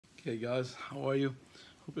Okay, guys, how are you?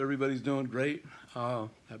 Hope everybody's doing great.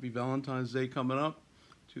 Happy Valentine's Day coming up,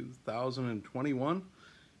 2021.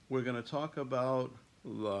 We're going to talk about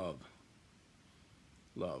love.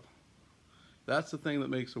 Love. That's the thing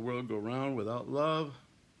that makes the world go round. Without love,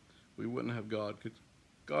 we wouldn't have God.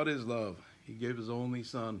 God is love. He gave His only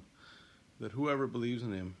Son, that whoever believes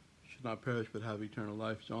in Him should not perish but have eternal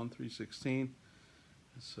life. John 3:16.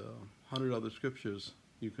 It's 100 other scriptures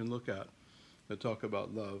you can look at that talk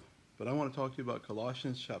about love. But I want to talk to you about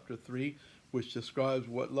Colossians chapter 3, which describes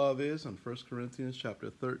what love is, and 1 Corinthians chapter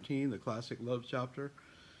 13, the classic love chapter.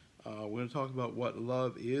 We're going to talk about what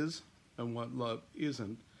love is and what love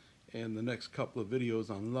isn't in the next couple of videos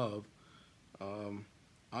on love.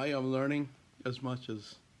 I am learning as much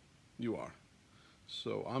as you are,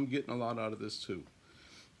 so I'm getting a lot out of this too.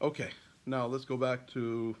 Okay, now let's go back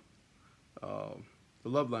to the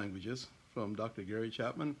love languages from Dr. Gary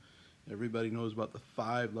Chapman. Everybody knows about the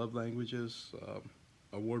 5 love languages,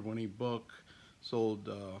 award-winning book, sold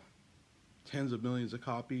tens of millions of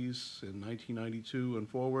copies in 1992 and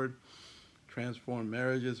forward, transformed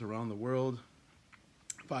marriages around the world.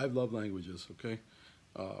 5 love languages, okay?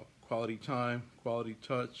 Quality time, quality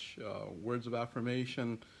touch, words of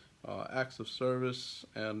affirmation, acts of service,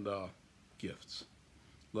 and gifts.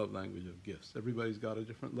 Love language of gifts. Everybody's got a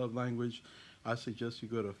different love language. I suggest you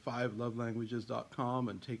go to 5lovelanguages.com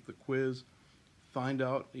and take the quiz. Find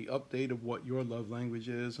out the update of what your love language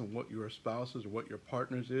is and what your spouse's or what your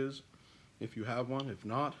partner's is, if you have one. If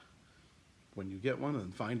not, when you get one,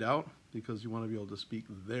 then find out, because you want to be able to speak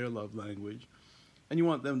their love language, and you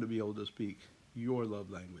want them to be able to speak your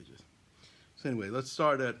love languages. So anyway, let's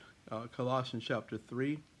start at Colossians chapter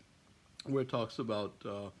 3, where it talks about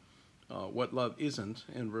what love isn't,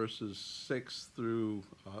 in verses 6 through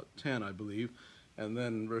 10, I believe, and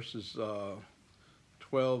then verses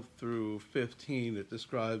 12 through 15, it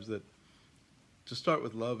describes that to start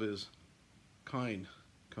with, love is kind,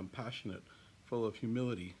 compassionate, full of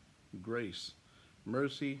humility, grace,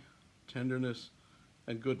 mercy, tenderness,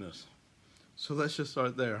 and goodness. So let's just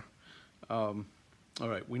start there. All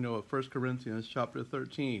right, we know of 1 Corinthians chapter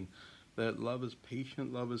 13 that love is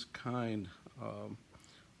patient, love is kind,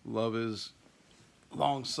 love is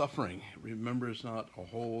long-suffering. It remembers not a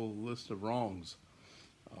whole list of wrongs.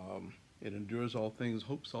 It endures all things,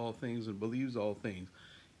 hopes all things, and believes all things.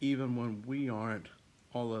 Even when we aren't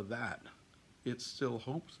all of that, it still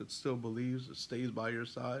hopes, it still believes, it stays by your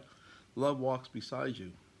side. Love walks beside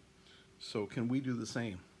you. So can we do the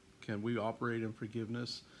same? Can we operate in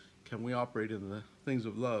forgiveness? Can we operate in the things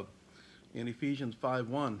of love? In Ephesians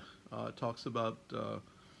 5:1, it talks about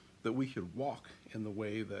that we should walk in the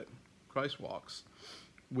way that Christ walks,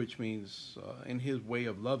 which means in His way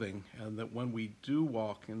of loving, and that when we do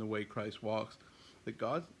walk in the way Christ walks, that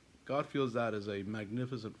God feels that as a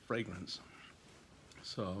magnificent fragrance.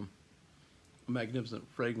 So, a magnificent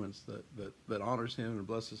fragrance that honors Him and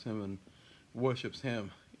blesses Him and worships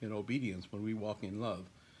Him in obedience when we walk in love,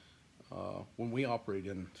 when we operate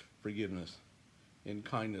in forgiveness, in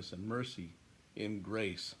kindness and mercy, in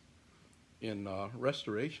grace, in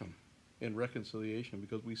restoration, in reconciliation,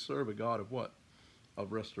 because we serve a God of what?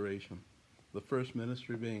 Of restoration. The first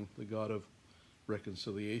ministry being the God of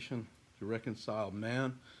reconciliation, to reconcile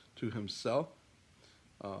man to himself,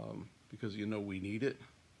 because we need it.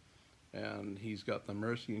 And He's got the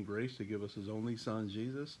mercy and grace to give us His only Son,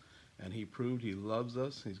 Jesus, and He proved He loves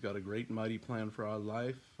us. He's got a great and mighty plan for our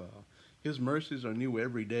life. His mercies are new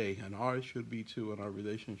every day, and ours should be too in our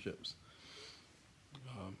relationships.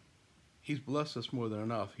 He's blessed us more than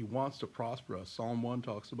enough. He wants to prosper us. Psalm 1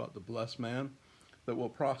 talks about the blessed man that will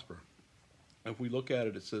prosper. If we look at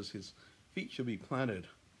it, it says his feet shall be planted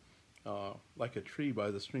like a tree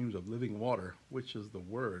by the streams of living water, which is the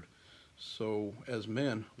Word. So as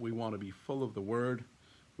men, we want to be full of the Word.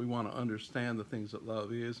 We want to understand the things that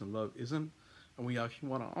love is and love isn't, and we actually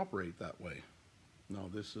want to operate that way. Now,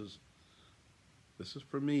 this is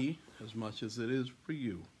for me as much as it is for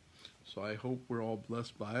you. So I hope we're all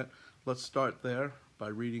blessed by it. Let's start there by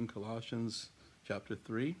reading Colossians chapter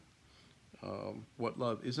 3, what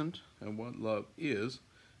love isn't and what love is,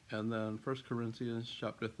 and then 1 Corinthians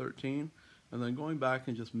chapter 13, and then going back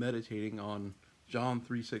and just meditating on John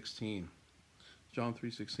 3:16. John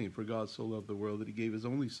 3:16, for God so loved the world that He gave His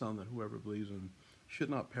only Son, that whoever believes in Him should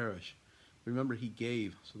not perish. Remember, He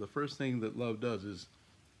gave. So the first thing that love does is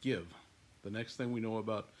give. The next thing we know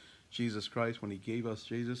about Jesus Christ when He gave us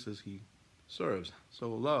Jesus is He serves.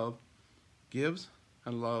 So love gives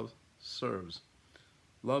and love serves.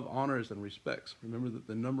 Love honors and respects. Remember that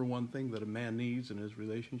the number one thing that a man needs in his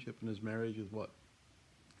relationship, in his marriage, is what?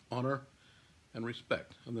 Honor and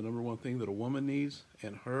respect. And the number one thing that a woman needs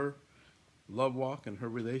in her love walk and her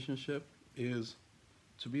relationship is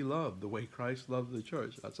to be loved the way Christ loved the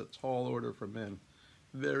church. That's a tall order for men.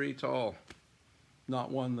 Very tall.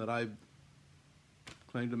 Not one that I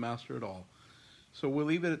claim to master at all. So we'll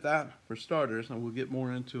leave it at that for starters, and we'll get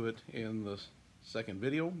more into it in the second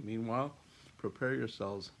video. Meanwhile, prepare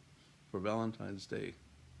yourselves for Valentine's Day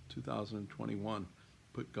 2021.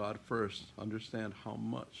 Put God first. Understand how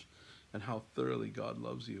much and how thoroughly God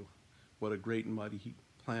loves you. What a great and mighty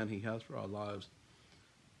plan He has for our lives.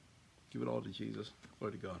 Give it all to Jesus.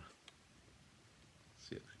 Glory to God.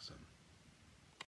 See you next time.